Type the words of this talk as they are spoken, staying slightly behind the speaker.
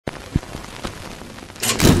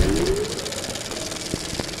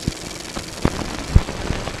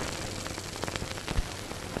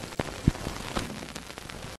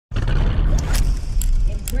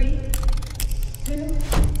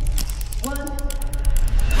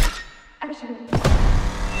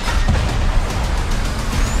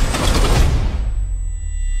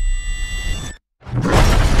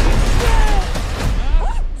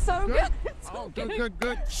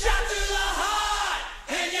good. Shot to the heart,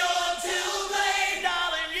 and you're too late,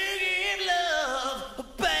 darling. You give love a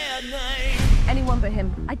bad name. Anyone but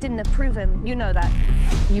him. I didn't approve him. You know that.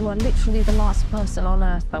 You are literally the last person on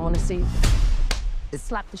earth I want to see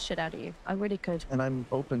slap the shit out of you. I really could. And I'm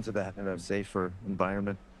open to that in a safer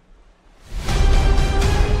environment.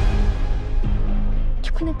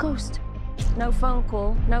 You've been a ghost. No phone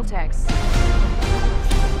call, no text.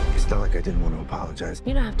 It's not like I didn't want to apologize.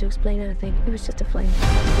 You don't have to explain anything. It was just a flame.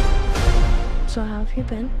 So how have you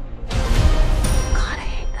been? God, I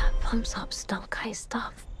hate that thumbs up stunt guy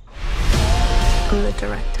stuff. I'm the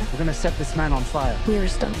director. We're gonna set this man on fire. You're a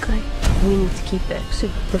stunt guy. We need to keep it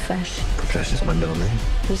super profesh. Profesh is my middle name.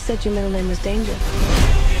 You said your middle name was Danger.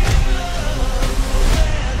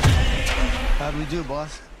 How'd we do,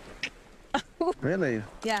 boss? Really?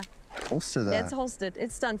 Yeah. Holster that. Yeah, it's holstered.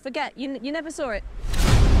 It's done. Forget. You never saw it.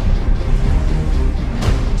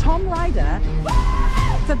 Tom Ryder,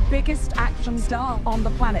 the biggest action star on the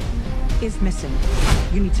planet, is missing.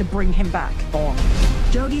 You need to bring him back on.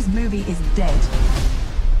 Jodie's movie is dead.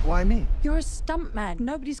 Why me? You're a stuntman.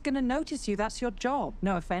 Nobody's gonna notice you. That's your job.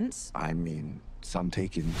 No offense. I mean, some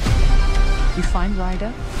taken. You find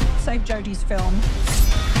Ryder, save Jodie's film.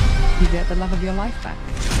 You get the love of your life back.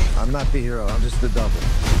 I'm not the hero, I'm just the double.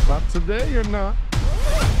 Not today, you're not.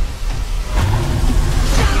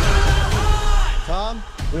 Tom,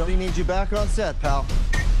 we only need you back on set, pal.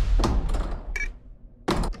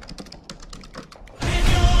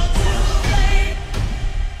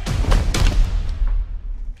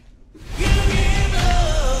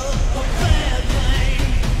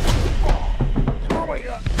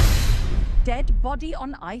 Dead body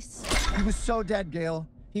on ice. He was so dead, Gail.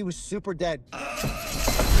 He was super dead.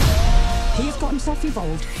 He's got himself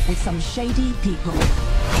involved with some shady people.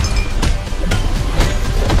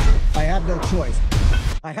 I had no choice.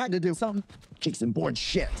 I had to do some Jason Bourne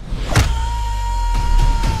shit.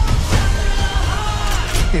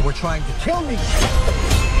 They were trying to kill me.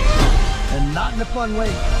 And not in a fun way.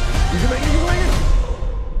 You can make it.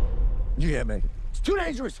 You get me. It's too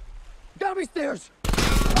dangerous. Down these stairs.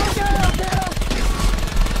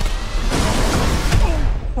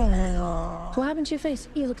 What happened to your face?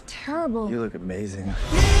 You look terrible. You look amazing. You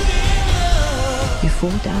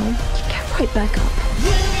fall down, you get right back up.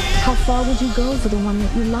 How far would you go for the one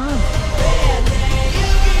that you love?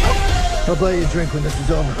 I'll buy you a drink when this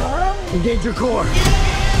is over. Engage your core.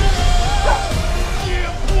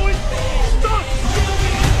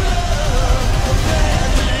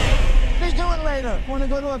 Let's do it later. Want to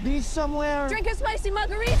go to a beach somewhere? Drink a spicy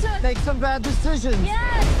margarita. Make some bad decisions.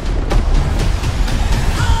 Yes.